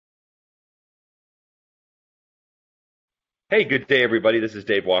Hey, good day, everybody. This is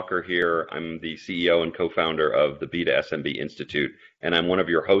Dave Walker here. I'm the CEO and co-founder of the B2SMB Institute, and I'm one of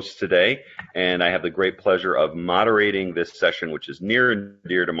your hosts today. And I have the great pleasure of moderating this session, which is near and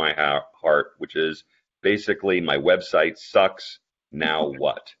dear to my heart, which is basically my website sucks, now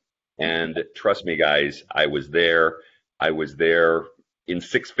what? And trust me, guys, I was there. I was there in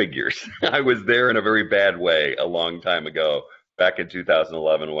six figures. I was there in a very bad way a long time ago, back in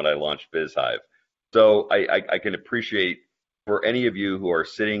 2011 when I launched BizHive. So I can appreciate for any of you who are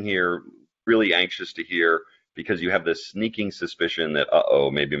sitting here really anxious to hear because you have this sneaking suspicion that, uh-oh,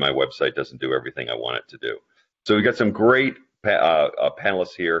 maybe my website doesn't do everything I want it to do. So we've got some great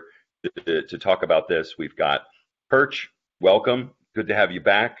panelists here to talk about this. We've got Perch, welcome. Good to have you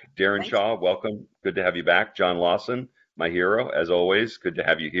back. Darren Thanks. Shaw, welcome. Good to have you back. John Lawson, my hero, as always. Good to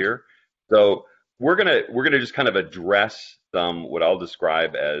have you here. So we're gonna just kind of address some what I'll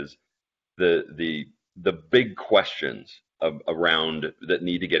describe as the big questions around that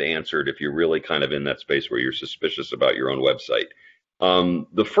need to get answered if you're really kind of in that space where you're suspicious about your own website.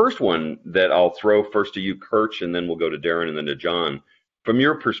 The first one that I'll throw first to you, Kirch, and then we'll go to Darren and then to John. From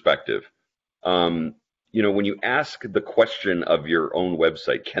your perspective, when you ask the question of your own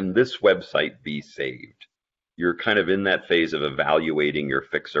website, can this website be saved? You're kind of in that phase of evaluating your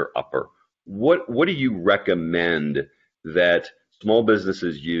fixer-upper. What do you recommend that small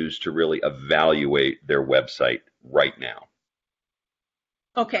businesses use to really evaluate their website right now?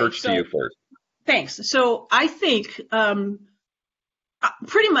 Okay, Kirch, to you first. thanks. So I think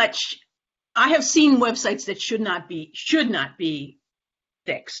pretty much I have seen websites that should not be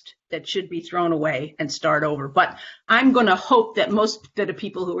fixed, that should be thrown away and start over. But I'm going to hope that most of the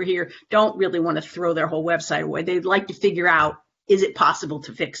people who are here don't really want to throw their whole website away. They'd like to figure out, is it possible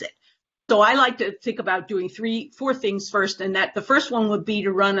to fix it? So I like to think about doing 4 things first, and that the first one would be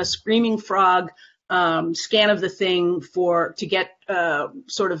to run a screaming frog scan of the thing to get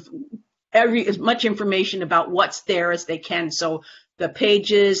sort of as much information about what's there as they can. So the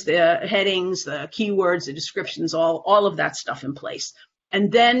pages, the headings, the keywords, the descriptions, all of that stuff in place. And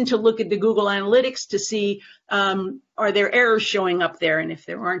then to look at the Google Analytics to see, are there errors showing up there? And if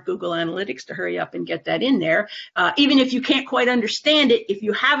there aren't Google Analytics, to hurry up and get that in there. Even if you can't quite understand it, if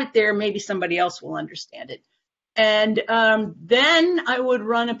you have it there, maybe somebody else will understand it. And then I would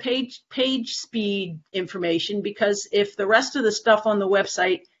run a page speed information, because if the rest of the stuff on the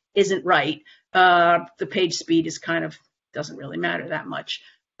website isn't right, the page speed is doesn't really matter that much.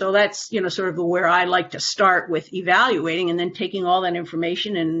 So that's, sort of where I like to start with evaluating, and then taking all that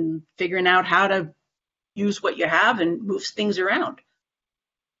information and figuring out how to use what you have and move things around.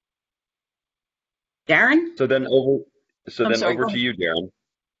 Darren? So then over to you, Darren.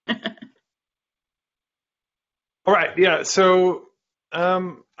 All right. Yeah. So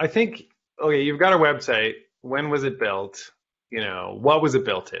I think, okay, you've got a website. When was it built? What was it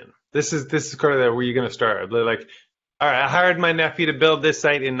built in? This is kind of where you're going to start. Like, all right, I hired my nephew to build this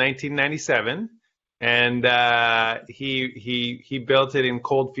site in 1997, and he built it in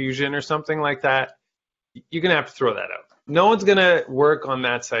Cold Fusion or something like that. You're going to have to throw that out. No one's going to work on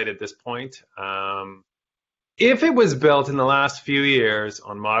that site at this point. If it was built in the last few years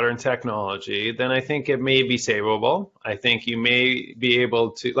on modern technology, then I think it may be savable. I think you may be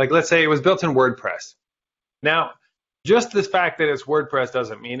able to, like, let's say it was built in WordPress. Now, just the fact that it's WordPress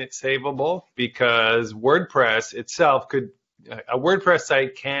doesn't mean it's savable, because WordPress itself a WordPress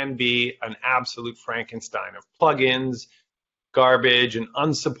site can be an absolute Frankenstein of plugins, garbage, and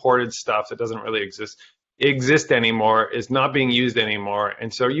unsupported stuff that doesn't really exist anymore, is not being used anymore.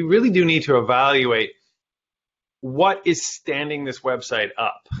 And so you really do need to evaluate what is standing this website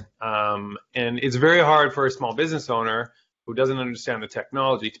up. And it's very hard for a small business owner who doesn't understand the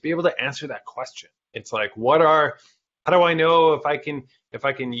technology to be able to answer that question. It's like, how do I know if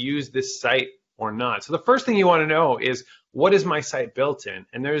I can use this site or not? So the first thing you want to know is, what is my site built in?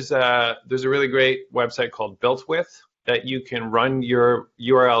 And there's a really great website called Built With that you can run your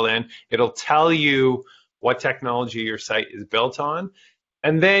URL in. It'll tell you what technology your site is built on,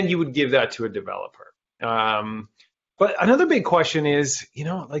 and then you would give that to a developer. But another big question is,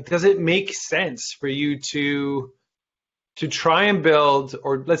 does it make sense for you to try and build,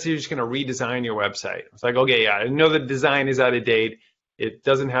 or let's say you're just going to redesign your website. It's like, okay, yeah, I know the design is out of date. It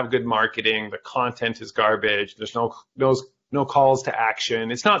doesn't have good marketing. The content is garbage. There's no calls to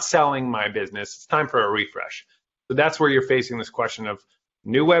action. It's not selling my business. It's time for a refresh. So that's where you're facing this question of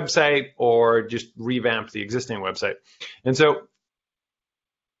new website or just revamp the existing website. And so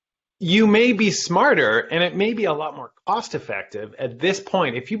you may be smarter, and it may be a lot more cost effective at this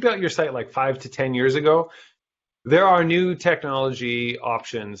point. If you built your site like 5 to 10 years ago, there are new technology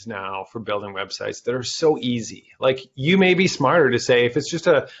options now for building websites that are so easy. Like, you may be smarter to say, if it's just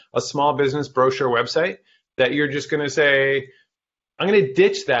a small business brochure website, that you're just going to say, I'm going to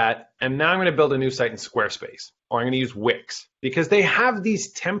ditch that, and now I'm going to build a new site in Squarespace, or I'm going to use Wix, because they have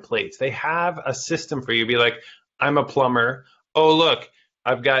these templates. They have a system for you. Be like, I'm a plumber. Oh, look,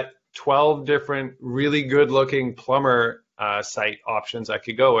 I've got 12 different really good-looking plumber site options I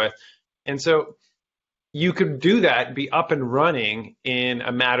could go with. And so you could do that, be up and running in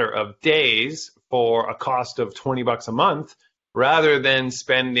a matter of days for a cost of $20 a month, rather than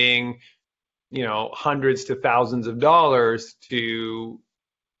spending, hundreds to thousands of dollars to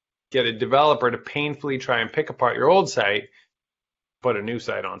get a developer to painfully try and pick apart your old site, put a new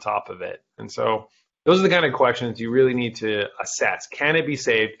site on top of it. And so those are the kind of questions you really need to assess. Can it be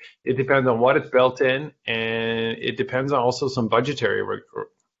saved? It depends on what it's built in, and it depends on also some budgetary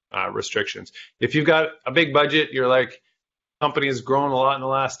restrictions. If you've got a big budget, you're like, company has grown a lot in the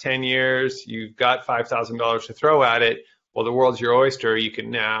last 10 years, you've got $5,000 to throw at it, well, the world's your oyster. You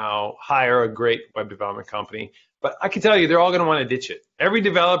can now hire a great web development company. But I can tell you, they're all going to want to ditch it. Every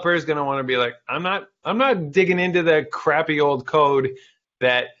developer is going to want to be like, I'm not digging into the crappy old code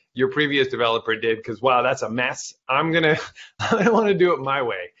that your previous developer did, because wow, that's a mess. I want to do it my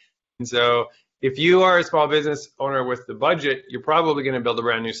way. And so if you are a small business owner with the budget, you're probably going to build a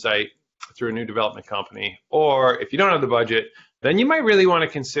brand new site through a new development company. Or if you don't have the budget, then you might really want to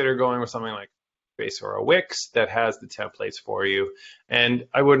consider going with something like Squarespace or a Wix that has the templates for you. And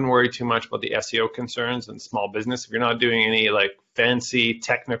I wouldn't worry too much about the SEO concerns in small business. If you're not doing any like fancy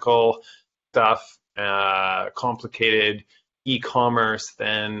technical stuff, complicated e-commerce,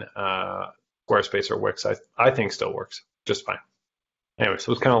 then Squarespace or Wix, I think still works just fine. Anyway,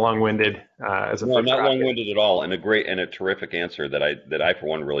 so it's kind of long-winded as a No, not long-winded at all, and a terrific answer that I for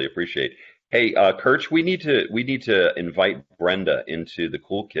one really appreciate. Hey, Kirch, we need to invite Brenda into the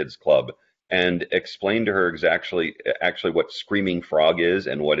Cool Kids Club and explain to her actually what Screaming Frog is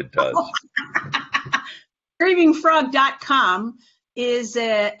and what it does. Screamingfrog.com is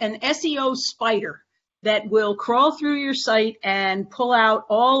an SEO spider that will crawl through your site and pull out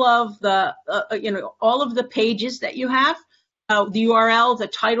all of the pages that you have. The URL, the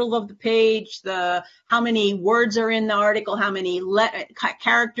title of the page, how many words are in the article, how many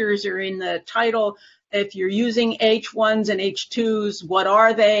characters are in the title, if you're using H1s and H2s, what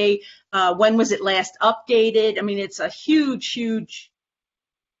are they, when was it last updated? I mean, it's a huge, huge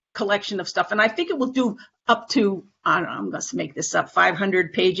collection of stuff. And I think it will do up to, I don't know, I'm going to make this up,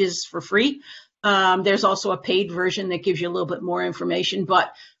 500 pages for free. There's also a paid version that gives you a little bit more information,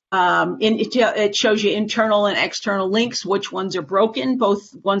 but it shows you internal and external links, which ones are broken,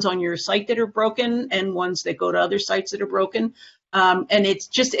 both ones on your site that are broken and ones that go to other sites that are broken. And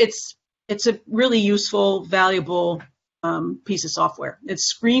it's a really useful, valuable piece of software.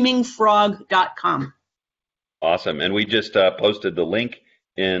 It's screamingfrog.com. Awesome. And we just posted the link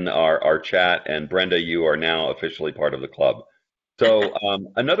in our chat, and Brenda, you are now officially part of the club. So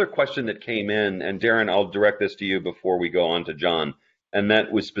another question that came in, and Darren, I'll direct this to you before we go on to John. And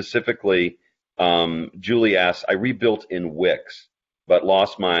that was specifically, Julie asks, I rebuilt in Wix, but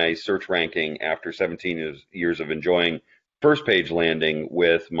lost my search ranking after 17 years of enjoying first page landing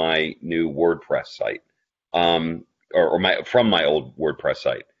with my new WordPress site, from my old WordPress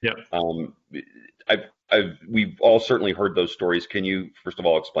site. Yeah. We've all certainly heard those stories. Can you, first of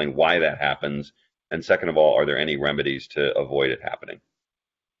all, explain why that happens? And second of all, are there any remedies to avoid it happening?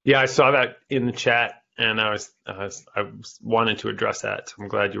 Yeah, I saw that in the chat. And I wanted to address that. So I'm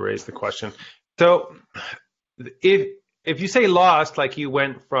glad you raised the question. So if you say lost, like you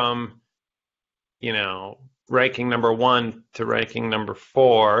went from, ranking number 1 to ranking number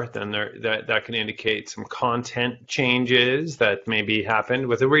 4, then that can indicate some content changes that maybe happened.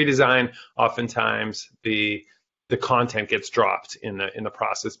 With a redesign, oftentimes the content gets dropped in the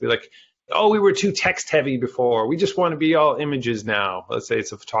process. Be like, oh, we were too text heavy before. We just want to be all images now. Let's say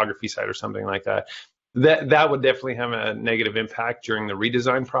it's a photography site or something like that. That would definitely have a negative impact during the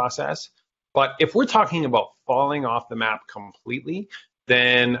redesign process. But if we're talking about falling off the map completely,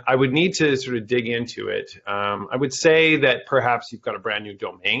 then I would need to sort of dig into it. I would say that perhaps you've got a brand new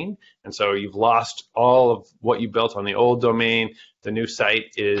domain, and so you've lost all of what you built on the old domain. The new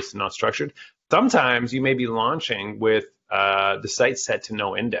site is not structured. Sometimes you may be launching with the site set to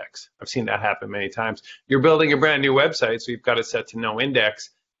no index. I've seen that happen many times. You're building a brand new website, so you've got it set to no index.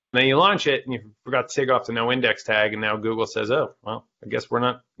 Then you launch it and you forgot to take off the no index tag, and now Google says, oh, well, I guess we're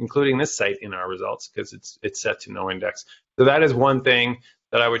not including this site in our results because it's set to no index. So that is one thing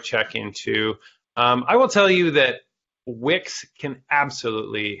that I would check into. I will tell you that Wix can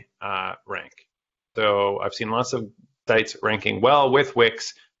absolutely rank. So I've seen lots of sites ranking well with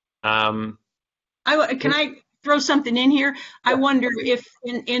Wix. Can I throw something in here? I wonder if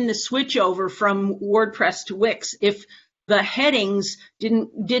in the switchover from WordPress to Wix, if the headings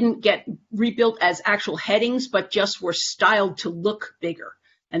didn't get rebuilt as actual headings, but just were styled to look bigger,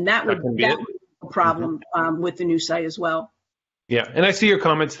 and that would be a problem with the new site as well. Yeah, and I see your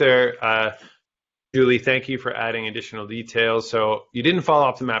comments there, Julie. Thank you for adding additional details. So you didn't fall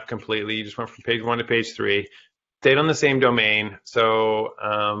off the map completely. You just went from page 1 to page 3. Stayed on the same domain. So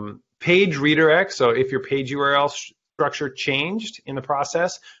page redirects. So if your page URL structure changed in the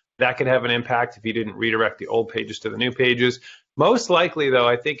process, that could have an impact if you didn't redirect the old pages to the new pages. Most likely, though,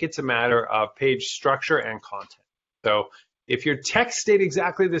 I think it's a matter of page structure and content. So if your text stayed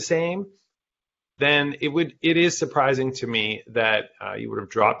exactly the same, then it is surprising to me that you would have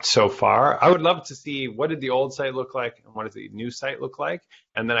dropped so far. I would love to see what did the old site look like and what does the new site look like,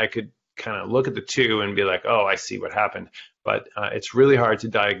 and then I could kind of look at the two and be like, oh, I see what happened. But it's really hard to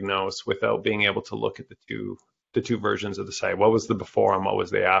diagnose without being able to look at the two versions of the site. What was the before and what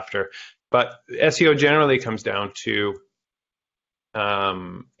was the after? But SEO generally comes down to,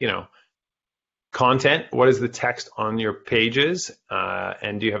 content. What is the text on your pages,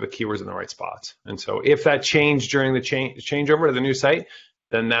 and do you have the keywords in the right spots? And so if that changed during the changeover to the new site,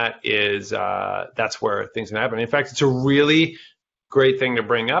 then that's where things can happen. In fact, it's a really great thing to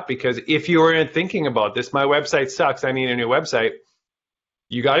bring up, because if you are thinking about this, my website sucks, I need a new website,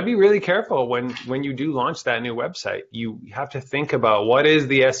 you got to be really careful when you do launch that new website. You have to think about what is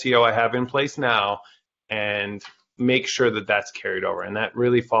the SEO I have in place now, and make sure that that's carried over. And that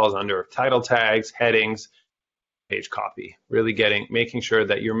really falls under title tags, headings, page copy, really making sure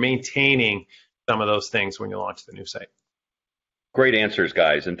that you're maintaining some of those things when you launch the new site. Great answers,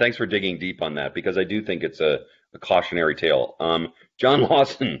 guys, and thanks for digging deep on that, because I do think it's a cautionary tale. John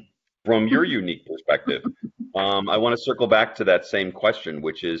Lawson, from your unique perspective, I want to circle back to that same question,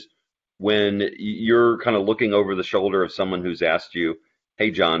 which is when you're kind of looking over the shoulder of someone who's asked you, hey,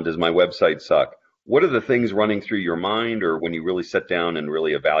 John, does my website suck? What are the things running through your mind, or when you really sit down and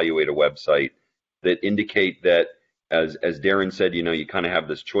really evaluate a website, that indicate that, as Darren said, you kind of have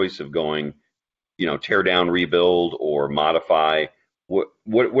this choice of going, tear down, rebuild, or modify?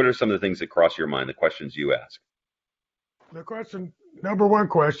 What are some of the things that cross your mind, the questions you ask? The number one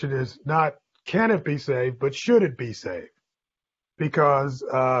question is not can it be saved, but should it be saved? Because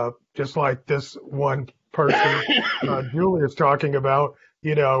just like this one person, Julie, is talking about,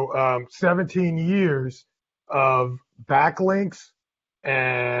 17 years of backlinks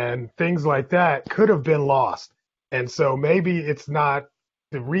and things like that could have been lost. And so maybe it's not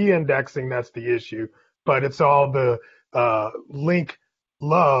the re-indexing that's the issue, but it's all the link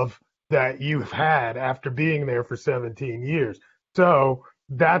love that you've had after being there for 17 years. So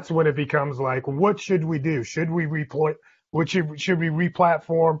that's when it becomes like, what should we do? Should we should we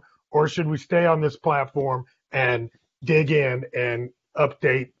re-platform, or should we stay on this platform and dig in and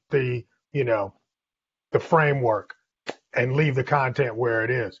update the framework and leave the content where it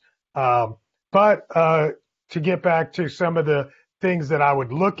is? But to get back to some of the things that I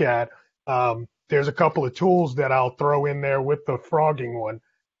would look at, there's a couple of tools that I'll throw in there with the frogging one.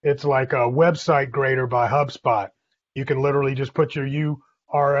 It's like a website grader by HubSpot. You can literally just put your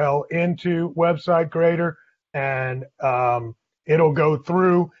URL into website grader, and it'll go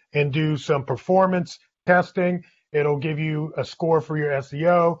through and do some performance testing. It'll give you a score for your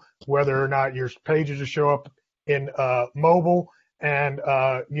SEO, whether or not your pages will show up in mobile, and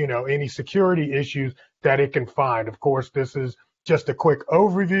any security issues that it can find. Of course, this is just a quick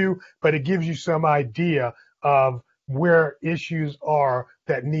overview, but it gives you some idea of where issues are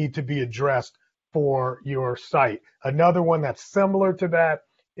that need to be addressed for your site. Another one that's similar to that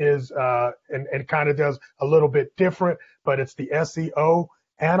is, and kind of does a little bit different, but it's the SEO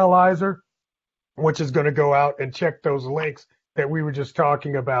analyzer, which is going to go out and check those links that we were just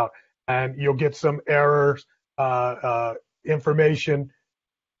talking about. And you'll get some errors, information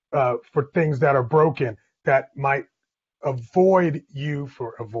for things that are broken that might avoid you.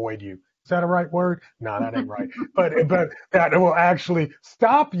 Is that a right word? No, that ain't right. But that will actually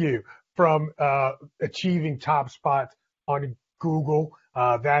stop you from achieving top spots on Google.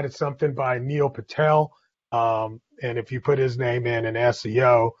 That is something by Neil Patel. And if you put his name in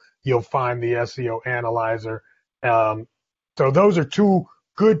SEO, you'll find the SEO analyzer. So those are two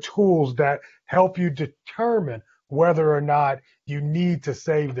good tools that help you determine whether or not you need to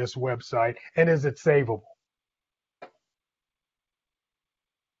save this website, and is it savable.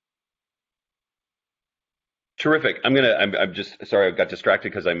 Terrific. I'm just sorry, I got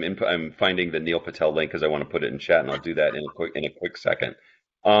distracted because I'm finding the Neil Patel link because I want to put it in chat, and I'll do that in a quick second.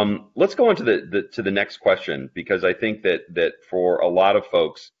 Let's go on to the next question, because I think that for a lot of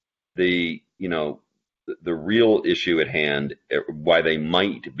folks, the real issue at hand, why they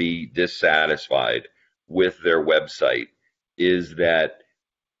might be dissatisfied with their website, is that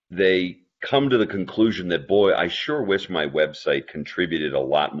they come to the conclusion that, boy, I sure wish my website contributed a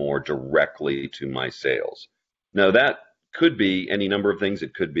lot more directly to my sales. Now, that could be any number of things.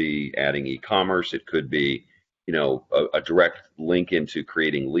 It could be adding e-commerce. It could be, a direct link into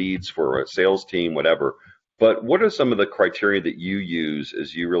creating leads for a sales team, whatever. But what are some of the criteria that you use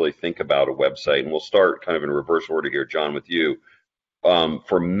as you really think about a website? And we'll start kind of in reverse order here, John, with you.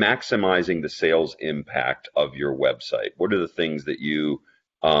 For maximizing the sales impact of your website, what are the things that you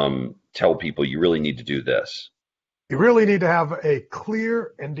tell people you really need to do this? You really need to have a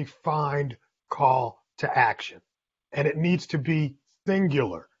clear and defined call to action, and it needs to be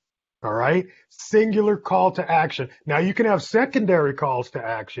singular. All right, singular call to action. Now you can have secondary calls to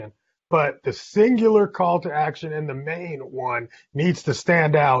action, but the singular call to action and the main one needs to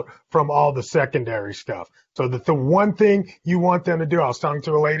stand out from all the secondary stuff. So that the one thing you want them to do, I was talking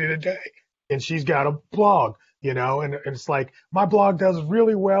to a lady today, and she's got a blog, and it's like, my blog does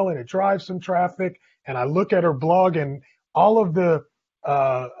really well and it drives some traffic. And I look at her blog, and all of the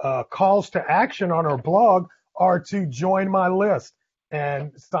calls to action on her blog are to join my list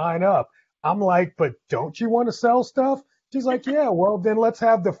and sign up. I'm like, but don't you want to sell stuff? She's like, yeah, well, then let's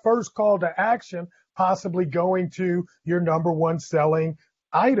have the first call to action possibly going to your number one selling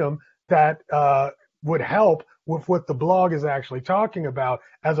item that would help with what the blog is actually talking about,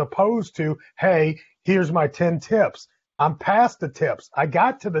 as opposed to, hey, here's my 10 tips. I'm past the tips. I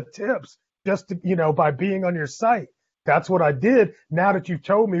got to the tips just to, by being on your site. That's what I did. Now that you've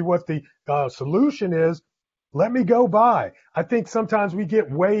told me what the solution is, let me go buy. I think sometimes we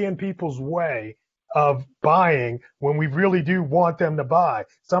get way in people's way of buying when we really do want them to buy.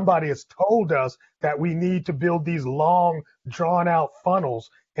 Somebody has told us that we need to build these long, drawn-out funnels.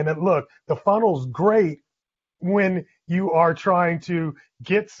 And then, look, the funnel's great when you are trying to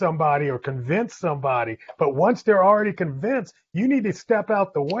get somebody or convince somebody. But once they're already convinced, you need to step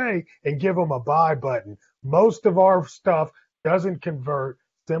out the way and give them a buy button. Most of our stuff doesn't convert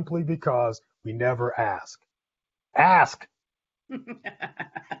simply because we never ask. Ask.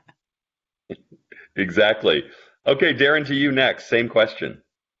 Exactly. Okay, Darren, to you next. Same question.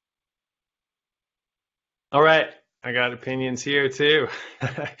 All right. I got opinions here too.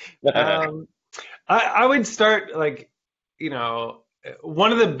 I would start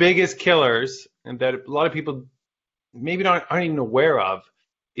one of the biggest killers, and that a lot of people maybe aren't even aware of,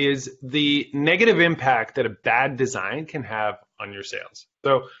 is the negative impact that a bad design can have on your sales.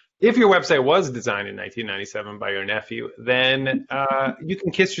 So if your website was designed in 1997 by your nephew, then you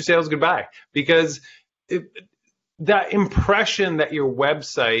can kiss your sales goodbye, because that impression that your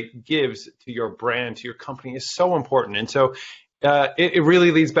website gives to your brand, to your company, is so important. And so it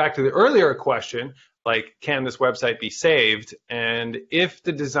really leads back to the earlier question, like, can this website be saved? And if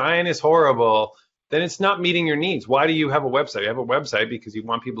the design is horrible, then it's not meeting your needs. Why do you have a website? You have a website because you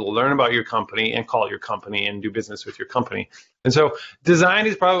want people to learn about your company and call your company and do business with your company. And so design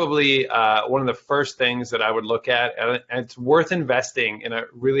is probably one of the first things that I would look at, and it's worth investing in a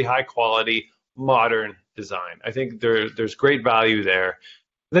really high quality, modern design. I think there's great value there.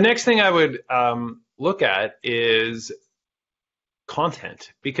 The next thing I would look at is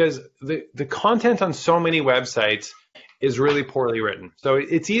content, because the content on so many websites is really poorly written. So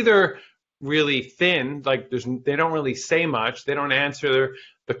it's either really thin, like they don't really say much, they don't answer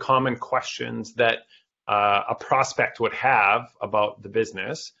the common questions that a prospect would have about the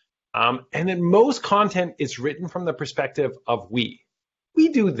business, and then most content is written from the perspective of we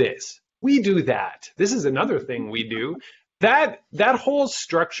do this, we do that, this is another thing we do. That whole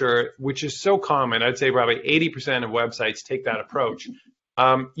structure, which is so common, I'd say probably 80% of websites take that approach.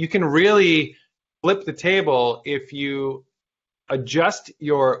 You can really flip the table if you adjust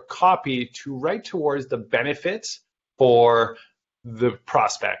your copy to right towards the benefits for the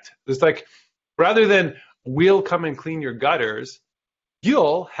prospect. It's like, rather than we'll come and clean your gutters,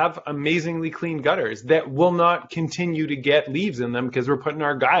 you'll have amazingly clean gutters that will not continue to get leaves in them because we're putting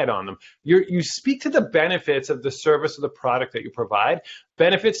our guide on them. You speak to the benefits of the service or the product that you provide,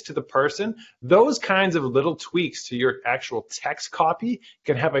 benefits to the person. Those kinds of little tweaks to your actual text copy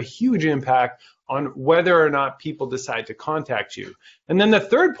can have a huge impact on whether or not people decide to contact you. And then the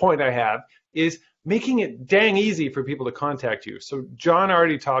third point I have is making it dang easy for people to contact you. So John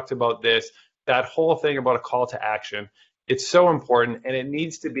already talked about this, that whole thing about a call to action. It's so important, and it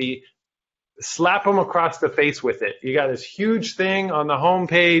needs to be slap them across the face with it. You got this huge thing on the home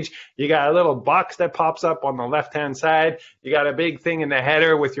page. You got a little box that pops up on the left-hand side. You got a big thing in the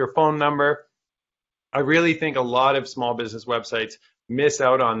header with your phone number. I really think a lot of small business websites miss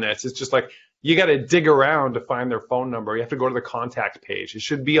out on this. It's just like you got to dig around to find their phone number. You have to go to the contact page. It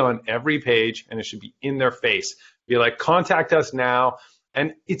should be on every page, and it should be in their face. Be like, contact us now.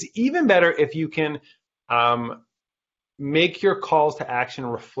 And it's even better if you can make your calls to action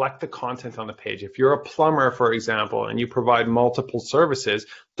reflect the content on the page. If you're a plumber, for example, and you provide multiple services,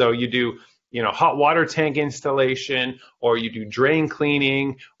 so you do, hot water tank installation, or you do drain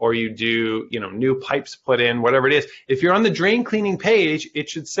cleaning, or you do, new pipes put in, whatever it is. If you're on the drain cleaning page, it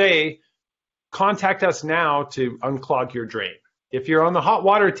should say, contact us now to unclog your drain. If you're on the hot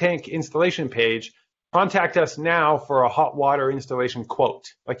water tank installation page, contact us now for a hot water installation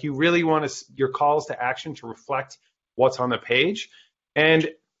quote. Like, you really want your calls to action to reflect what's on the page, and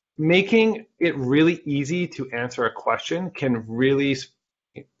making it really easy to answer a question can really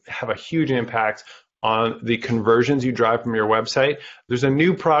have a huge impact on the conversions you drive from your website. There's a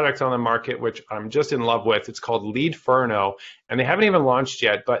new product on the market which I'm just in love with. It's called Leadferno, and they haven't even launched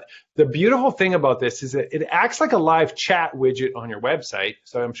yet. But the beautiful thing about this is that it acts like a live chat widget on your website.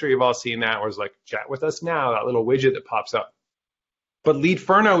 So I'm sure you've all seen that, where it's like, chat with us now, that little widget that pops up. But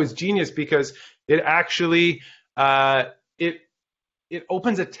Leadferno is genius because it actually it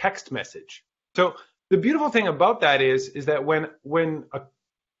opens a text message. So the beautiful thing about that is that when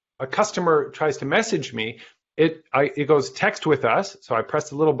a customer tries to message me, it goes text with us. So I press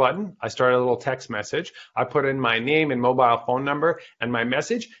the little button, I start a little text message, I put in my name and mobile phone number and my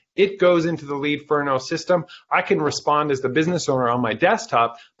message. It goes into the Leadferno system. I can respond as the business owner on my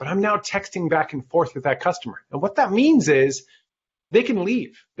desktop, but I'm now texting back and forth with that customer. And what that means is they can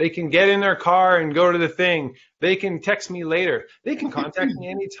leave. They can get in their car and go to the thing. They can text me later. They can contact me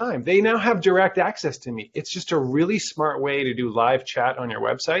anytime. They now have direct access to me. It's just a really smart way to do live chat on your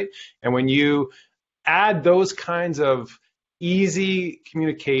website. And when you add those kinds of easy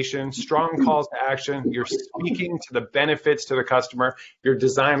communication, strong calls to action, you're speaking to the benefits to the customer, your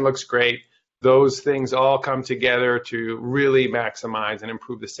design looks great, those things all come together to really maximize and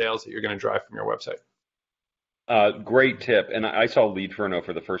improve the sales that you're going to drive from your website. Great tip. And I saw Leadferno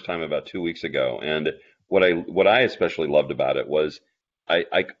for the first time about 2 weeks ago. And what I especially loved about it was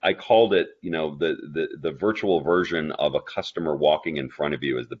I called it, the virtual version of a customer walking in front of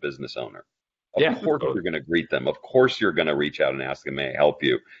you as the business owner. Of course you're going to greet them. Of course you're going to reach out and ask them, may I help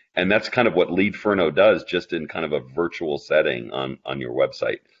you? And that's kind of what Leadferno does, just in kind of a virtual setting on your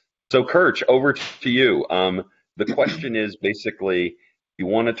website. So Kirch, over to you. The question is basically, you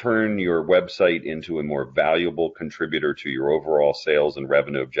want to turn your website into a more valuable contributor to your overall sales and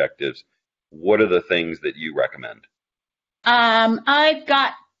revenue objectives. What are the things that you recommend? I've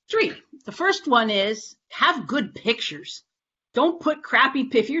got 3. The first one is have good pictures. Don't put crappy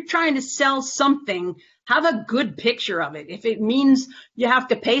pictures. If you're trying to sell something, have a good picture of it. If it means you have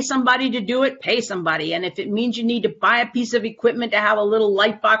to pay somebody to do it, pay somebody. And if it means you need to buy a piece of equipment to have a little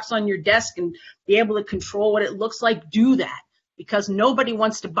light box on your desk and be able to control what it looks like, do that. Because nobody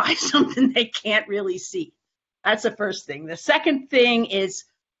wants to buy something they can't really see. That's the first thing. The second thing is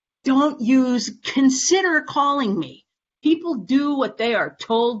consider calling me. People do what they are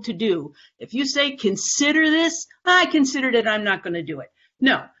told to do. If you say, consider this, I considered it, I'm not going to do it.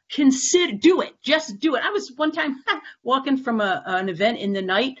 No, do it. Just do it. I was one time walking from an event in the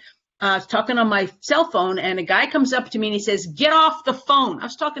night, talking on my cell phone, and a guy comes up to me and he says, get off the phone. I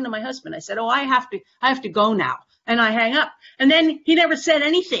was talking to my husband. I said, oh, I have to go now. And I hang up. And then he never said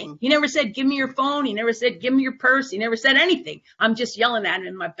anything. He never said, give me your phone. He never said, give me your purse. He never said anything. I'm just yelling at him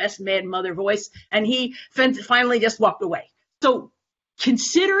in my best mad mother voice. And he finally just walked away. So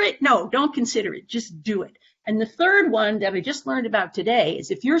consider it. No, don't consider it. Just do it. And the third one that I just learned about today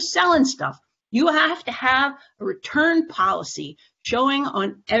is if you're selling stuff, you have to have a return policy showing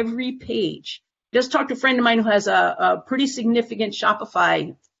on every page. Just talked to a friend of mine who has a pretty significant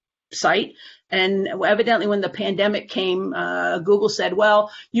Shopify site. And evidently when the pandemic came, Google said,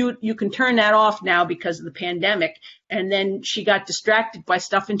 well, you can turn that off now because of the pandemic. And then she got distracted by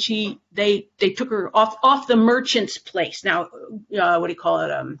stuff and they took her off the merchant's place. Now, what do you call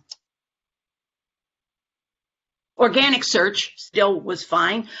it? Organic search still was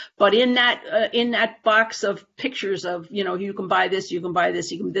fine, but in that box of pictures of, you can buy this, you can buy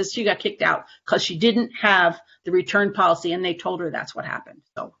this, you can this, she got kicked out because she didn't have the return policy, and they told her that's what happened.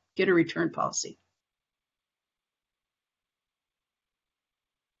 So get a return policy.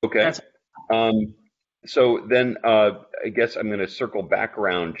 Okay. So then I guess I'm going to circle back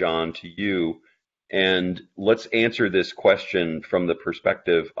around, John, to you, and let's answer this question from the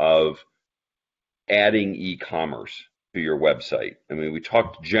perspective of adding e-commerce to your website? I mean, we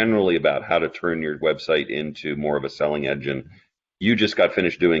talked generally about how to turn your website into more of a selling engine. You just got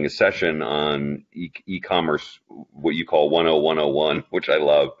finished doing a session on e-commerce, what you call 10101, which I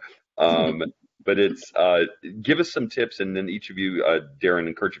love. But it's give us some tips, and then each of you, Darren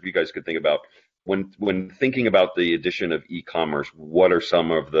and Kurt, if you guys could think about when thinking about the addition of e-commerce, what are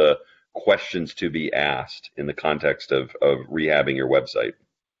some of the questions to be asked in the context of rehabbing your website?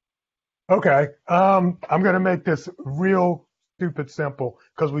 Okay. I'm going to make this real stupid simple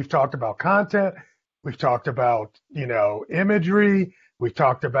because we've talked about content. We've talked about, imagery. We've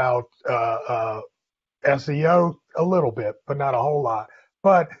talked about SEO a little bit, but not a whole lot.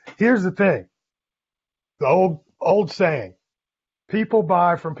 But here's the thing. The old saying, people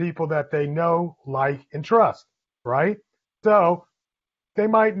buy from people that they know, like, and trust, right? So they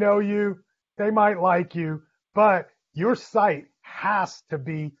might know you, they might like you, but your site has to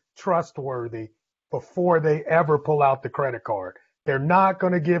be trustworthy before they ever pull out the credit card. They're not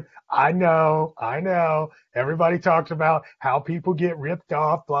going to give, I know, everybody talks about how people get ripped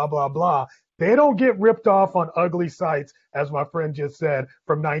off, blah, blah, blah. They don't get ripped off on ugly sites, as my friend just said,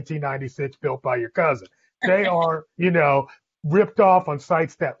 from 1996 built by your cousin. They are, ripped off on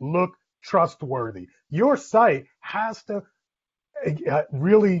sites that look trustworthy. Your site has to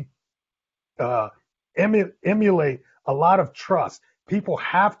really emulate a lot of trust. People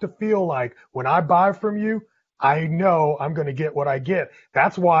have to feel like when I buy from you, I know I'm going to get what I get.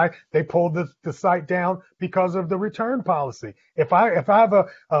 That's why they pulled the site down, because of the return policy. If I have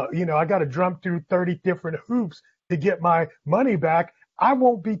I got to jump through 30 different hoops to get my money back, I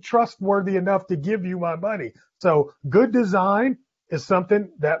won't be trustworthy enough to give you my money. So good design is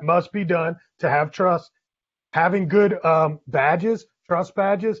something that must be done to have trust. Having good badges, trust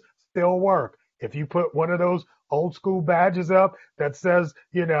badges, still work. If you put one of those old school badges up that says,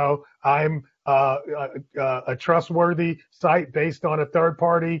 I'm a trustworthy site based on a third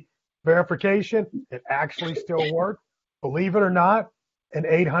party verification, it actually still works. Believe it or not, an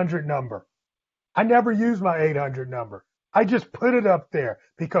 800 number. I never use my 800 number. I just put it up there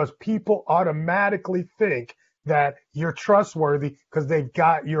because people automatically think that you're trustworthy because they've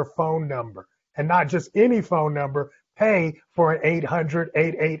got your phone number, and not just any phone number. Pay for an 800,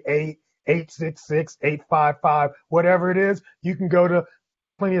 888, 866, 855, whatever it is. You can go to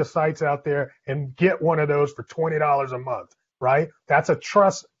plenty of sites out there and get one of those for $20 a month, right? That's a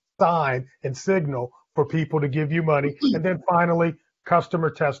trust sign and signal for people to give you money. And then finally, customer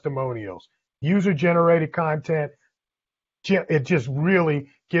testimonials, user-generated content. It just really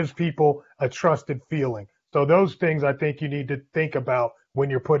gives people a trusted feeling. So those things I think you need to think about when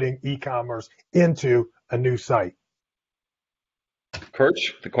you're putting e-commerce into a new site.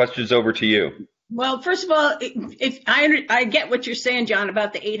 Kirch, the question's over to you. Well, first of all, if I get what you're saying, John,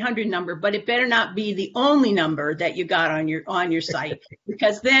 about the 800 number, but it better not be the only number that you got on your site,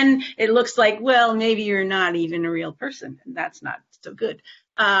 because then it looks like, well, maybe you're not even a real person, and that's not so good.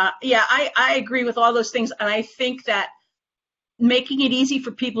 I agree with all those things, and I think that making it easy for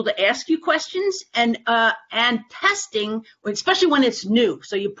people to ask you questions and testing, especially when it's new.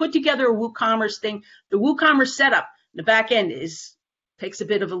 So you put together a WooCommerce thing. The WooCommerce setup, the back end takes a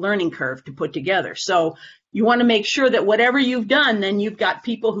bit of a learning curve to put together. So you want to make sure that whatever you've done, then you've got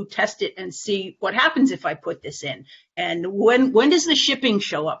people who test it and see what happens if I put this in. And when does the shipping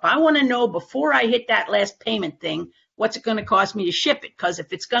show up? I want to know before I hit that last payment thing, what's it going to cost me to ship it? Because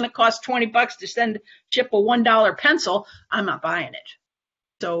if it's going to cost $20 to ship a $1 pencil, I'm not buying it.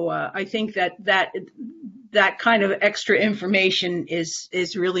 So I think that kind of extra information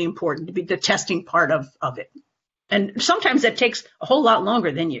is really important, to be the testing part of it. And sometimes that takes a whole lot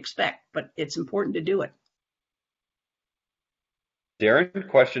longer than you expect, but it's important to do it. Darren,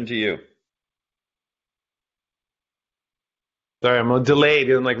 question to you. Sorry, I'm a little delayed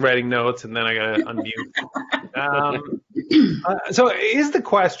in writing notes, and then I got to unmute. So is the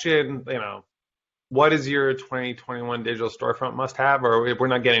question, what is your 2021 digital storefront must have, or we're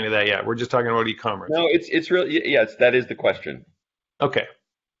not getting to that yet? We're just talking about e-commerce. No, it's really, yes, that is the question. Okay.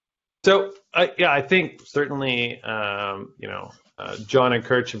 So, I think certainly, John and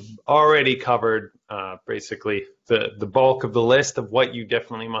Kirch have already covered basically the bulk of the list of what you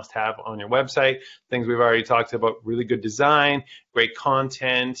definitely must have on your website. Things we've already talked about: really good design, great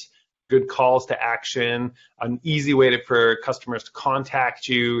content, good calls to action, an easy way for customers to contact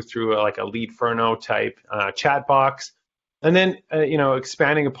you through a Leadferno type chat box. And then,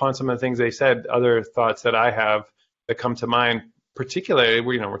 expanding upon some of the things they said, other thoughts that I have that come to mind, particularly,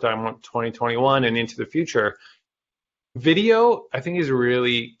 we're talking about 2021 and into the future. Video, I think, is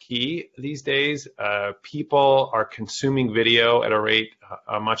really key these days. People are consuming video at a rate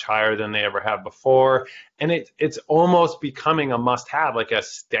much higher than they ever have before, and it's almost becoming a must-have, like a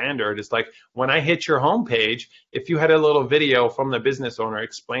standard. It's like when I hit your homepage, if you had a little video from the business owner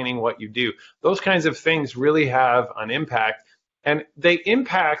explaining what you do, those kinds of things really have an impact, and they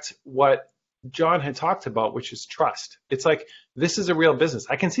impact what John had talked about, which is trust. It's like, this is a real business.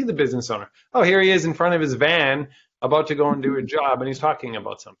 I can see the business owner. Oh, here he is in front of his van, about to go and do a job, and he's talking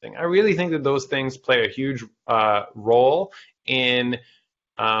about something. I really think that those things play a huge role in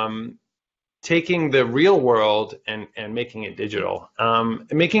taking the real world and making it digital,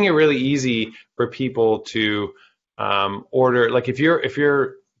 and making it really easy for people to order. Like if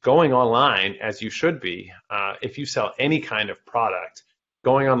you're going online, as you should be, if you sell any kind of product,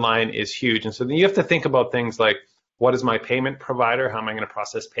 going online is huge. And so then you have to think about things like, what is my payment provider? How am I going to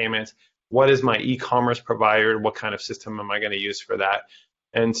process payments? What is my e-commerce provider? What kind of system am I going to use for that?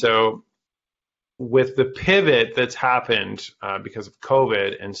 And so with the pivot that's happened because of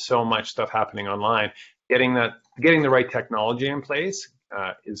COVID and so much stuff happening online, getting the right technology in place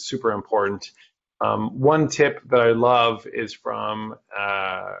is super important. One tip that I love is from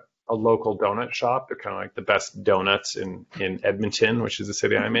a local donut shop. They're kind of like the best donuts in Edmonton, which is the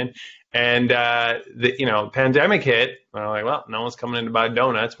city I'm in. And the pandemic hit. I'm like, well, no one's coming in to buy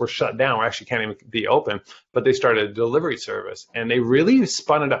donuts. We're shut down. We actually can't even be open. But they started a delivery service, and they really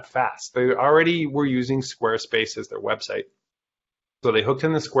spun it up fast. They already were using Squarespace as their website, so they hooked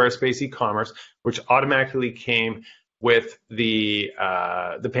in the Squarespace e-commerce, which automatically came with the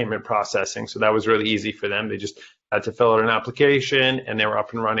payment processing. So that was really easy for them. They just had to fill out an application, and they were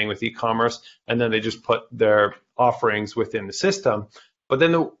up and running with e-commerce, and then they just put their offerings within the system. But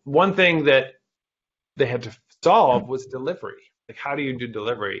then the one thing that they had to solve was delivery. Like, how do you do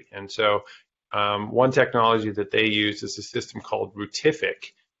delivery? And so one technology that they use is a system called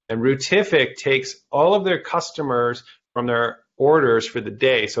Routific. And Routific takes all of their customers from their orders for the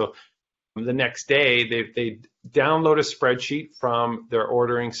day. So the next day, they download a spreadsheet from their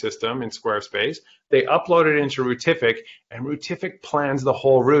ordering system in Squarespace. They upload it into Routific, and Routific plans the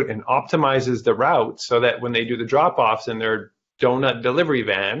whole route and optimizes the route so that when they do the drop-offs in their donut delivery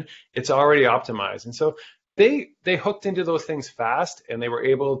van, it's already optimized. And so they hooked into those things fast, and they were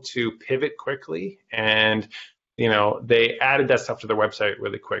able to pivot quickly, and they added that stuff to their website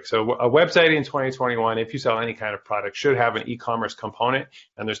really quick. So a website in 2021, if you sell any kind of product, should have an e-commerce component,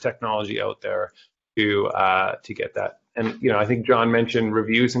 and there's technology out there to get that. And I think John mentioned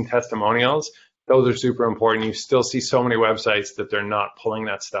reviews and testimonials. Those are super important. You still see so many websites that they're not pulling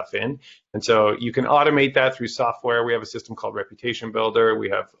that stuff in. And so you can automate that through software. We have a system called Reputation Builder.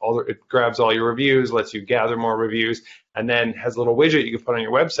 It grabs all your reviews, lets you gather more reviews, and then has a little widget you can put on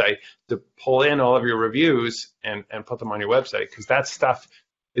your website to pull in all of your reviews and put them on your website, because that stuff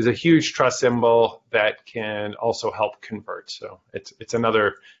is a huge trust symbol that can also help convert. So it's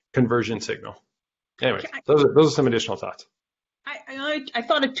another conversion signal. Anyway, those are some additional thoughts. I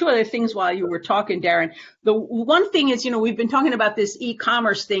thought of two other things while you were talking, Darren. The one thing is, we've been talking about this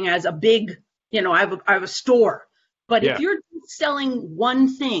e-commerce thing as a big, I have a store. But if you're selling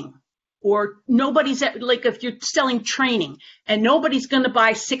one thing, or nobody's like if you're selling training and nobody's going to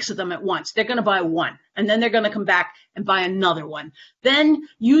buy 6 of them at once, they're going to buy one, and then they're going to come back and buy another one. Then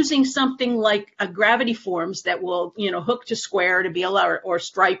using something like a Gravity Forms that will, hook to Square to be allowed, or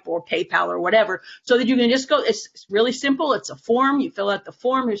Stripe or PayPal or whatever, so that you can just go, it's really simple. It's a form. You fill out the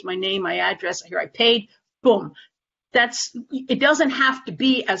form. Here's my name, my address. Here I paid. Boom. It doesn't have to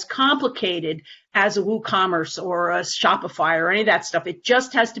be as complicated as a WooCommerce or a Shopify or any of that stuff. It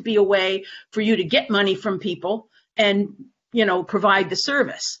just has to be a way for you to get money from people and, provide the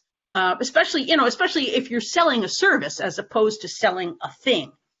service. Especially if you're selling a service as opposed to selling a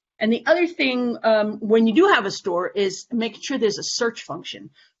thing. And the other thing, when you do have a store, is making sure there's a search function.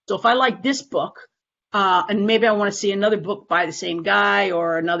 So if I like this book, and maybe I want to see another book by the same guy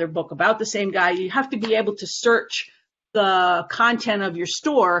or another book about the same guy, you have to be able to search the content of your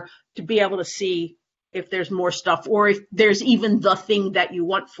store to be able to see if there's more stuff, or if there's even the thing that you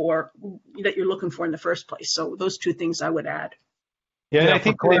want that you're looking for in the first place. So those two things I would add. Yeah, and I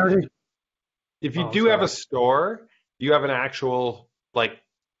think if you do have a store, you have an actual, like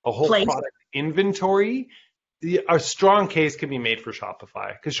a whole product inventory, a strong case can be made for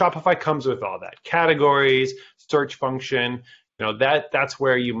Shopify, because Shopify comes with all that. Categories, search function, that's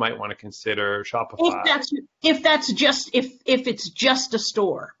where you might want to consider Shopify. If it's just a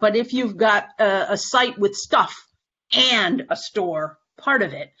store. But if you've got a site with stuff and a store, part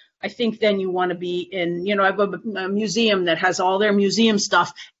of it. I think then you want to be in, I have a museum that has all their museum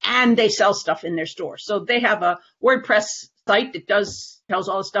stuff and they sell stuff in their store. So they have a WordPress site that tells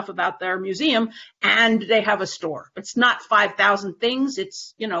all the stuff about their museum, and they have a store. It's not 5,000 things.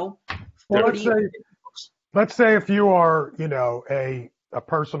 It's, 40. Well, let's say if you are, a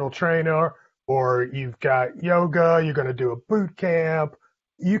personal trainer, or you've got yoga, you're going to do a boot camp,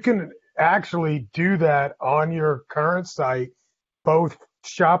 you can actually do that on your current site, both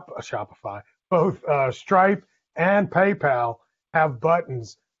Shopify, both Stripe and PayPal have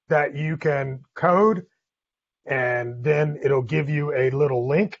buttons that you can code, and then it'll give you a little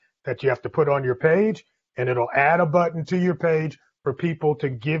link that you have to put on your page, and it'll add a button to your page for people to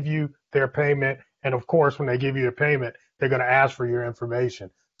give you their payment. And of course, when they give you a payment, they're going to ask for your information.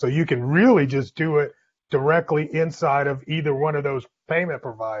 So you can really just do it directly inside of either one of those payment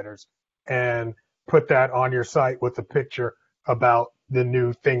providers and put that on your site with a picture about the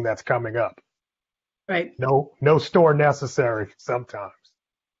new thing that's coming up. Right. No store necessary sometimes.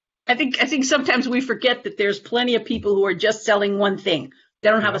 I think sometimes we forget that there's plenty of people who are just selling one thing. They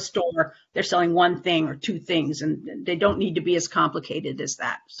don't have a store. They're selling one thing or two things, and they don't need to be as complicated as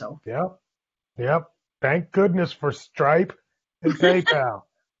that. So. Yep. Thank goodness for Stripe and PayPal.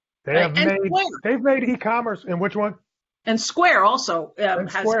 They've made e-commerce. And which one? And Square also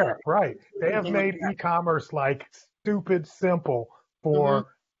has Square, right. They have made e-commerce like stupid simple for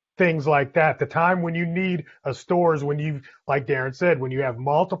things like that. The time when you need a store is when you, like Darren said, when you have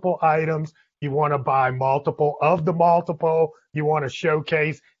multiple items, you want to buy multiple of the multiple, you want to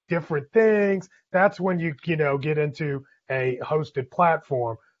showcase different things. That's when you get into a hosted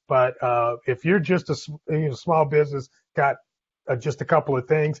platform. But if you're just a small business, got just a couple of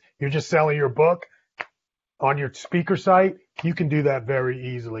things, you're just selling your book on your speaker site, you can do that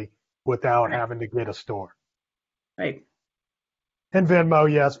very easily without having to get a store. Right. And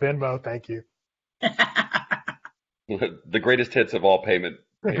Venmo, yes, Venmo, thank you. The greatest hits of all payment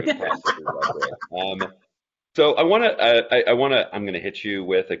processors out there. So I'm going to hit you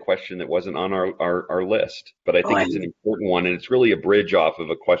with a question that wasn't on our list, but I think it's an important one, and it's really a bridge off of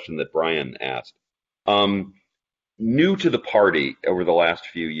a question that Brian asked. New to the party over the last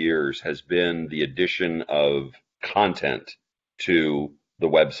few years has been the addition of content to the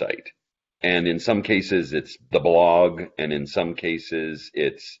website. And in some cases, it's the blog, and in some cases,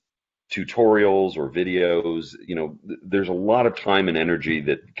 it's tutorials or videos. There's a lot of time and energy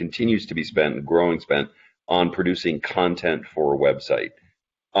that continues to be spent on producing content for a website.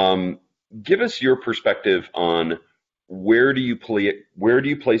 Give us your perspective on where do you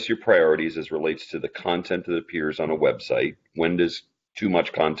place your priorities as relates to the content that appears on a website? When does too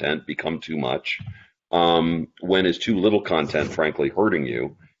much content become too much? When is too little content, frankly, hurting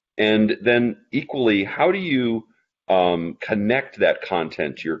you? And then equally, how do you connect that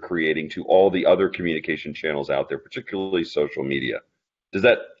content you're creating to all the other communication channels out there, particularly social media?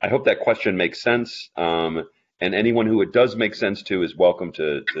 I hope that question makes sense. And anyone who it does make sense to is welcome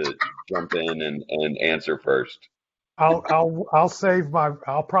to jump in and answer first. I'll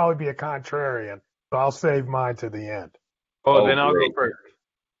probably be a contrarian, so I'll save mine to the end. Then I'll go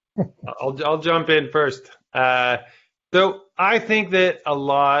first. I'll jump in first. So I think that a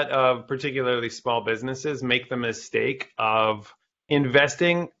lot of particularly small businesses make the mistake of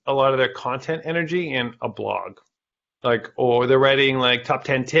investing a lot of their content energy in a blog, or they're writing like top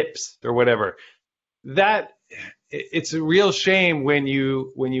 10 tips or whatever. That it's a real shame when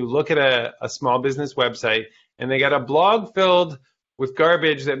you look at a small business website and they got a blog filled with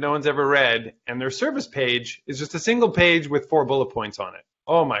garbage that no one's ever read, and their service page is just a single page with 4 bullet points on it.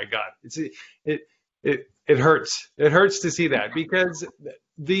 Oh my God, it hurts. It hurts to see that, because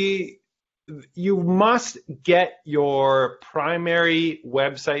you must get your primary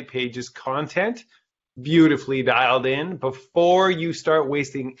website page's content beautifully dialed in before you start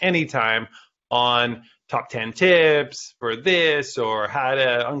wasting any time on top 10 tips for this, or how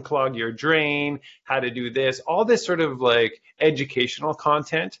to unclog your drain, how to do this, all this sort of like educational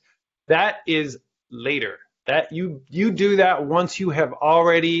content. That is later. That you do that once you have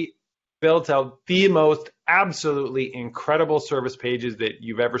already built out the most absolutely incredible service pages that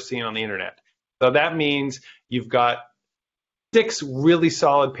you've ever seen on the internet. So that means you've got 6 really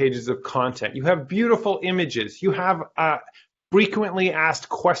solid pages of content. You have beautiful images. You have a frequently asked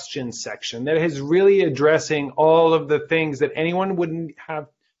questions section that is really addressing all of the things that anyone wouldn't have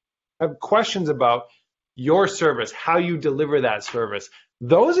questions about your service, how you deliver that service.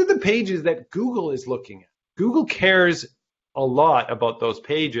 Those are the pages that Google is looking at. Google cares a lot about those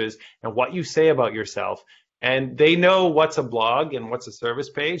pages and what you say about yourself. And they know what's a blog and what's a service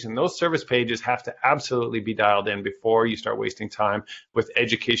page. And those service pages have to absolutely be dialed in before you start wasting time with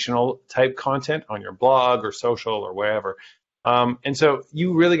educational type content on your blog or social or wherever. And so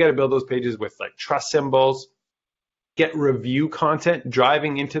you really got to build those pages with like trust symbols, get review content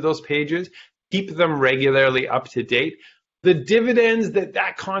driving into those pages, keep them regularly up to date. The dividends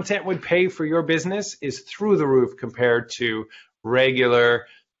that content would pay for your business is through the roof compared to regular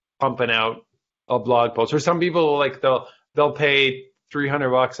pumping out a blog post. Or some people like they'll pay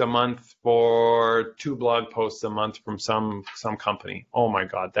 $300 a month for 2 blog posts a month from some company. Oh my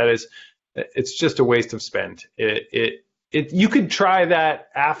God, it's just a waste of spend. You could try that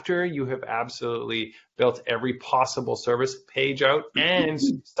after you have absolutely built every possible service page out and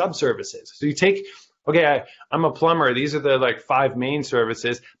sub-services. So you take, okay, I'm a plumber. These are the like 5 main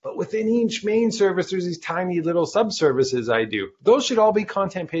services, but within each main service, there's these tiny little sub-services I do. Those should all be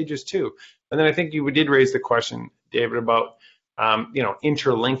content pages too. And then I think you did raise the question, David, about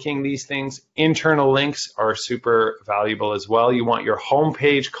interlinking these things. Internal links are super valuable as well. You want your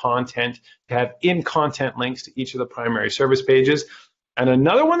homepage content to have in-content links to each of the primary service pages. And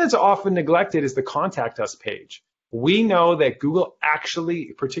another one that's often neglected is the Contact Us page. We know that Google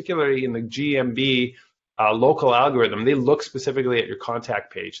actually, particularly in the GMB local algorithm, they look specifically at your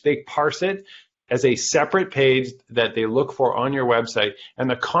contact page. They parse it as a separate page that they look for on your website. And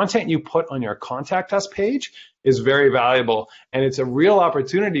the content you put on your Contact Us page is very valuable. And it's a real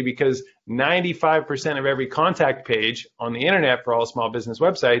opportunity because 95% of every contact page on the internet for all small business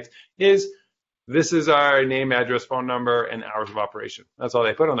websites is, this is our name, address, phone number, and hours of operation. That's all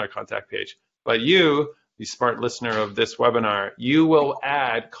they put on their contact page. But you, the smart listener of this webinar, you will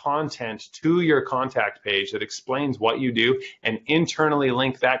add content to your contact page that explains what you do and internally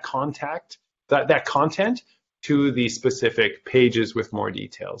link that content to the specific pages with more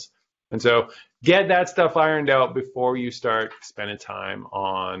details. And so get that stuff ironed out before you start spending time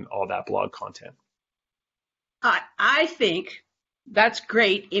on all that blog content. I think that's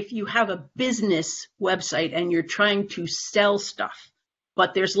great if you have a business website and you're trying to sell stuff.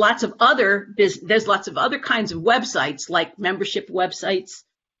 But there's lots of other kinds of websites, like membership websites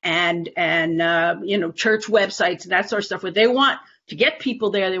and church websites and that sort of stuff, where they want to get people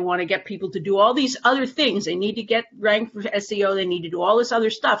there. They want to get people to do all these other things. They need to get ranked for SEO. They need to do all this other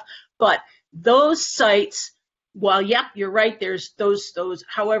stuff. But those sites, well, yep, you're right. There's those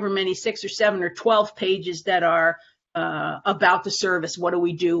however many 6 or 7 or 12 pages that are about the service. What do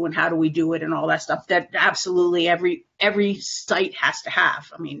we do and how do we do it and all that stuff that absolutely every site has to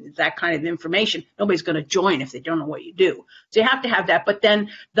have. I mean, that kind of information. Nobody's going to join if they don't know what you do. So you have to have that. But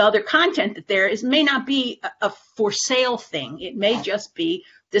then the other content that there is may not be a for sale thing. It may just be,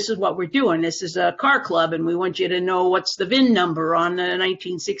 this is what we're doing. This is a car club, and we want you to know what's the VIN number on the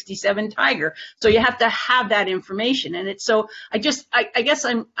 1967 Tiger. So you have to have that information. And it's so I guess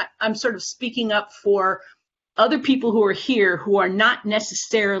I'm sort of speaking up for other people who are here who are not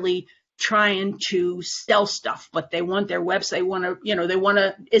necessarily trying to sell stuff, but they want their website,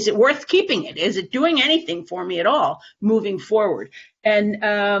 is it worth keeping it? Is it doing anything for me at all moving forward? And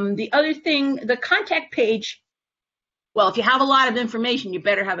the other thing, the contact page, well, if you have a lot of information, you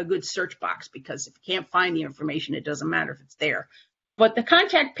better have a good search box, because if you can't find the information, it doesn't matter if it's there. But the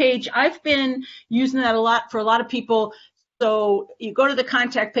contact page, I've been using that a lot for a lot of people. So you go to the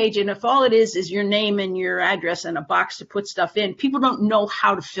contact page, and if all it is your name and your address and a box to put stuff in, people don't know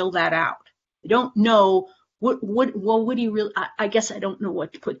how to fill that out. They don't know what do you really, I guess I don't know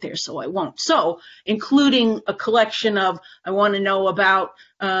what to put there, so I won't. So including a collection of, I want to know about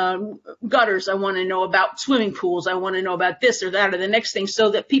gutters, I want to know about swimming pools, I want to know about this or that or the next thing, so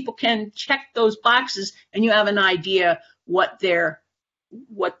that people can check those boxes and you have an idea what their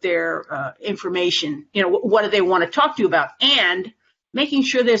information, what do they want to talk to you about, and making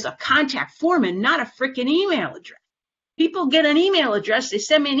sure there's a contact form and not a freaking email address. People get an email address, they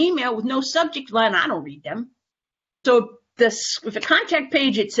send me an email with no subject line, I don't read them. So with a contact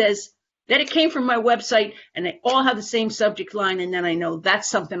page, it says that it came from my website, and they all have the same subject line, and then I know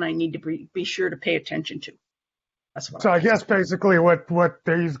that's something I need to be sure to pay attention to. That's what. So I guess basically what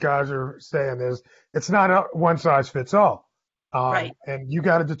these guys are saying is it's not a one size fits all. Right. And you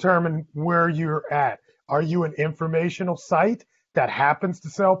got to determine where you're at. Are you an informational site that happens to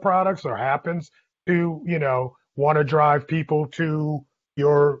sell products or happens to, want to drive people to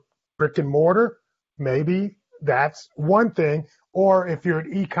your brick and mortar? Maybe that's one thing. Or if you're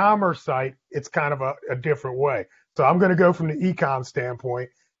an e-commerce site, it's kind of a different way. So I'm going to go from the e-com standpoint.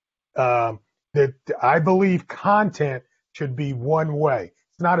 That I believe content should be one way.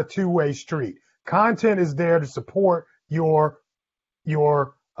 It's not a two-way street. Content is there to support your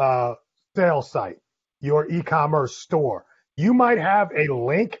sales site. your e-commerce store. You might have a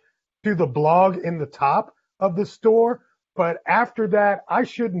link to the blog in the top of the store, but after that, I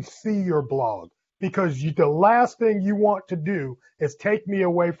shouldn't see your blog because the last thing you want to do is take me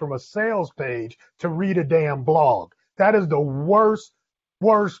away from a sales page to read a damn blog. That is the worst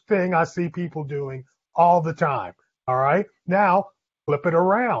thing I see people doing all the time. All right. Now, flip it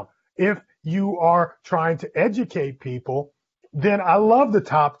around. If you are trying to educate people, then I love the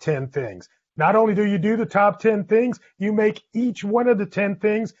top 10 things. Not only do you do the top 10 things, you make each one of the 10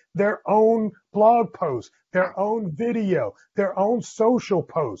 things their own blog post, their own video, their own social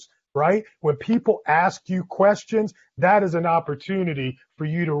post, right? When people ask you questions, that is an opportunity for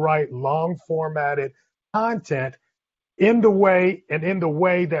you to write long formatted content in the way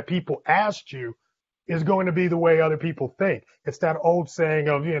that people asked you is going to be the way other people think. It's that old saying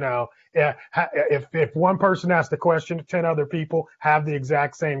of, if one person asks the question, 10 other people have the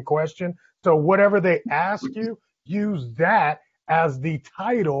exact same question. So whatever they ask you, use that as the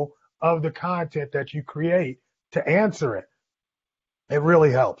title of the content that you create to answer it. It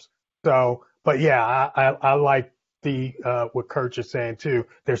really helps. So, but yeah, I like what Kurt is saying too.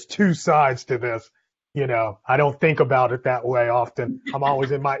 There's two sides to this. I don't think about it that way often. I'm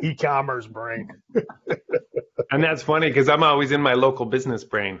always in my e-commerce brain. And that's funny because I'm always in my local business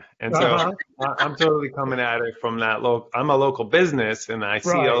brain. And so I'm totally coming at it from that I'm a local business and I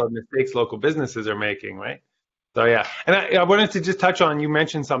see all the mistakes local businesses are making, right? So yeah. And I wanted to just touch on, you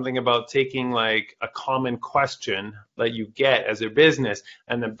mentioned something about taking like a common question that you get as a business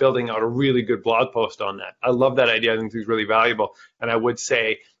and then building out a really good blog post on that. I love that idea. I think it's really valuable. And I would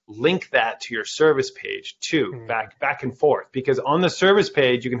say link that to your service page too, back and forth, because on the service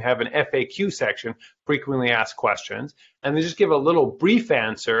page, you can have an FAQ section, frequently asked questions, and then just give a little brief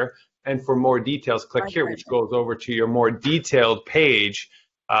answer. And for more details, click here, which goes over to your more detailed page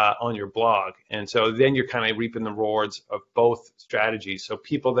on your blog. And so then you're kind of reaping the rewards of both strategies. So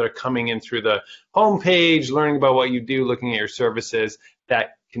people that are coming in through the homepage, learning about what you do, looking at your services,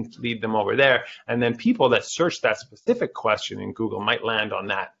 that can lead them over there. And then people that search that specific question in Google might land on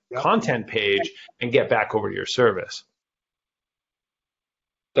that content page and get back over to your service.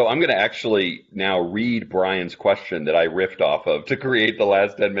 So I'm going to actually now read Brian's question that I riffed off of to create the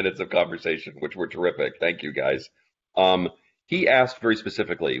last 10 minutes of conversation, which were terrific. Thank you, guys. He asked very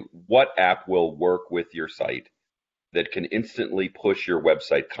specifically, what app will work with your site that can instantly push your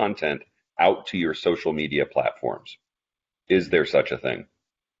website content out to your social media platforms? Is there such a thing?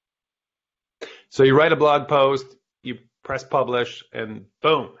 So you write a blog post, you press publish, and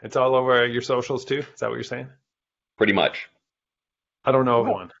boom, it's all over your socials too? Is that what you're saying? Pretty much. I don't know of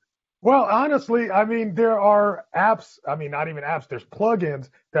one. Well, honestly, I mean, there are apps, not even apps, there's plugins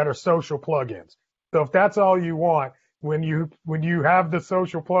that are social plugins. So if that's all you want, when you have the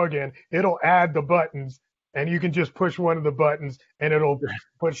social plugin, it'll add the buttons and you can just push one of the buttons and it'll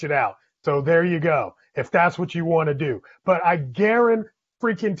push it out. So there you go, if that's what you want to do. But I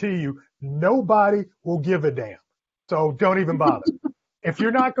guarantee you, nobody will give a damn. So don't even bother. If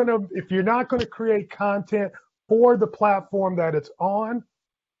you're not gonna create content for the platform that it's on,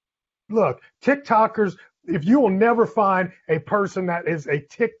 look, TikTokers, if you will never find a person that is a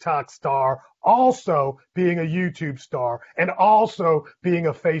TikTok star also being a YouTube star and also being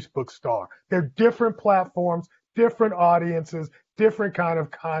a Facebook star. They're different platforms, different audiences, different kind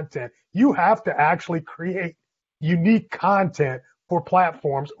of content. You have to actually create unique content for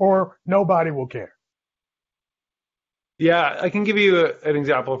platforms or nobody will care. Yeah, I can give you an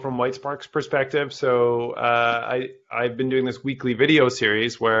example from WhiteSpark's perspective. So I've been doing this weekly video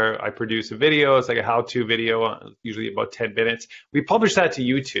series where I produce a video. It's like a how-to video, usually about 10 minutes. We publish that to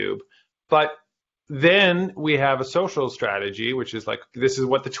YouTube, but then we have a social strategy, which is like, this is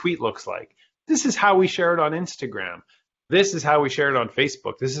what the tweet looks like. This is how we share it on Instagram. This is how we share it on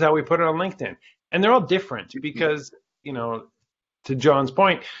Facebook. This is how we put it on LinkedIn. And they're all different because, to John's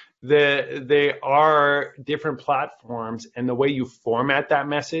point, they are different platforms, and the way you format that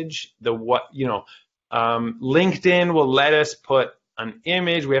message, LinkedIn will let us put an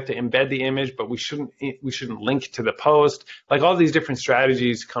image. We have to embed the image, but we shouldn't link to the post. Like all these different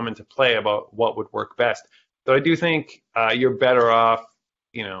strategies come into play about what would work best. So I do think you're better off,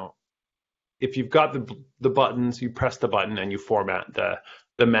 if you've got the buttons, you press the button and you format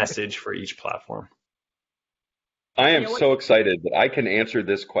the message for each platform. I am so excited that I can answer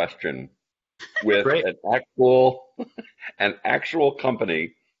this question with an actual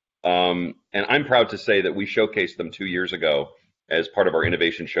company. And I'm proud to say that we showcased them 2 years ago as part of our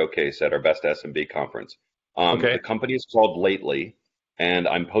innovation showcase at our Best SMB conference. The company is called Lately, and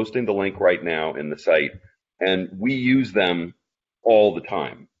I'm posting the link right now in the site. And we use them all the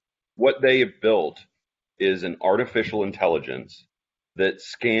time. What they have built is an artificial intelligence that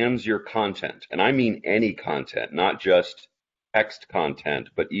scans your content, and I mean any content, not just text content,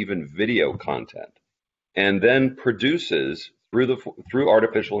 but even video content, and then produces through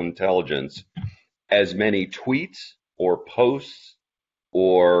artificial intelligence as many tweets or posts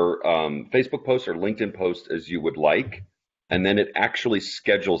or Facebook posts or LinkedIn posts as you would like, and then it actually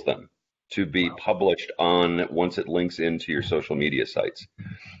schedules them to be published on once it links into your social media sites.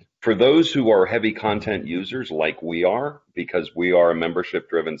 For those who are heavy content users like we are, because we are a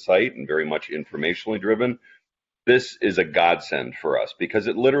membership-driven site and very much informationally driven, this is a godsend for us because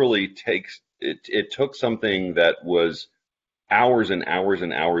it literally takes, it took something that was hours and hours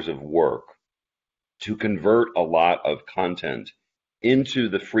and hours of work to convert a lot of content into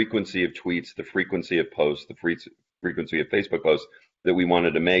the frequency of tweets, the frequency of posts, the frequency of Facebook posts that we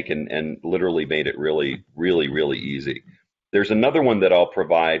wanted to make, and literally made it really, really, really easy. There's another one that I'll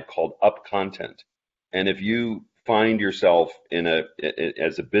provide called Up Content. And if you find yourself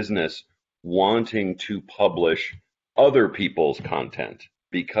as a business wanting to publish other people's content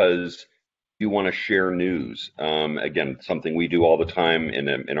because you want to share news, again, something we do all the time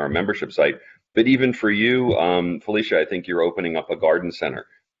in our membership site, but even for you, Felicia, I think you're opening up a garden center.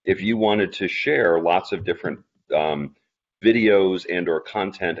 If you wanted to share lots of different videos and or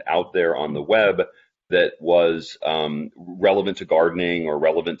content out there on the web that was relevant to gardening or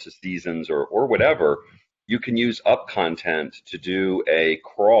relevant to seasons or whatever, you can use Up Content to do a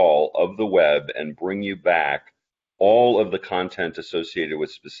crawl of the web and bring you back all of the content associated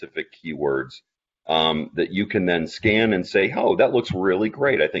with specific keywords that you can then scan and say, oh, that looks really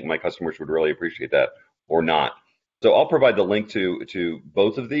great. I think my customers would really appreciate that, or not. So I'll provide the link to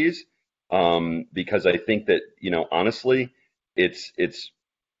both of these because I think that, honestly,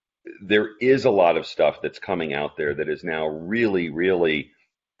 there is a lot of stuff that's coming out there that is now really, really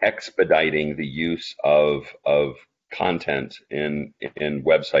expediting the use of content in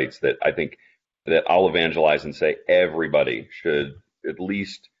websites that I think that I'll evangelize and say everybody should at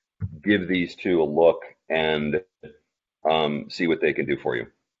least give these two a look and see what they can do for you.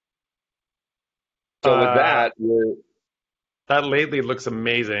 So with that, that lately looks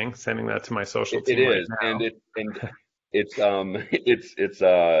amazing. Sending that to my social team. It is, right now. It's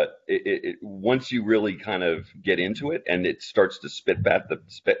once you really kind of get into it and it starts to spit back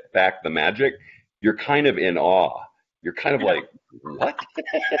the magic, you're kind of in awe. You're kind of like, what?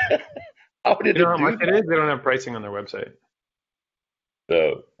 How did you know how much it is? They don't have pricing on their website.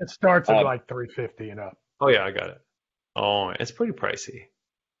 So it starts at like $350 and up. Oh yeah, I got it. Oh, it's pretty pricey.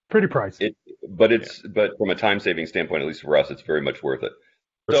 Pretty pricey. But from a time saving standpoint, at least for us, it's very much worth it.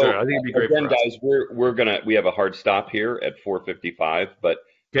 For sure. I think it'd be great again, for us. Guys, we have a hard stop here at 4:55, but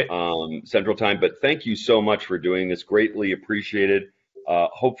Central Time. But thank you so much for doing this. Greatly appreciated.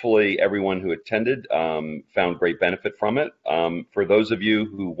 Hopefully, everyone who attended found great benefit from it. For those of you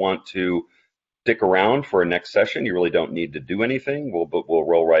who want to stick around for a next session, you really don't need to do anything. We'll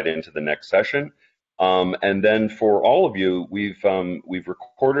roll right into the next session. And then for all of you, we've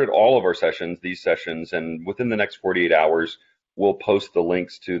recorded all of our sessions, these sessions, and within the next 48 hours, we'll post the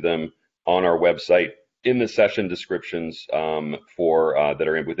links to them on our website in the session descriptions that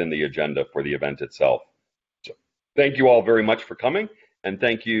are within the agenda for the event itself. So thank you all very much for coming, and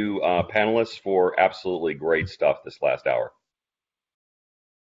thank you, panelists, for absolutely great stuff this last hour.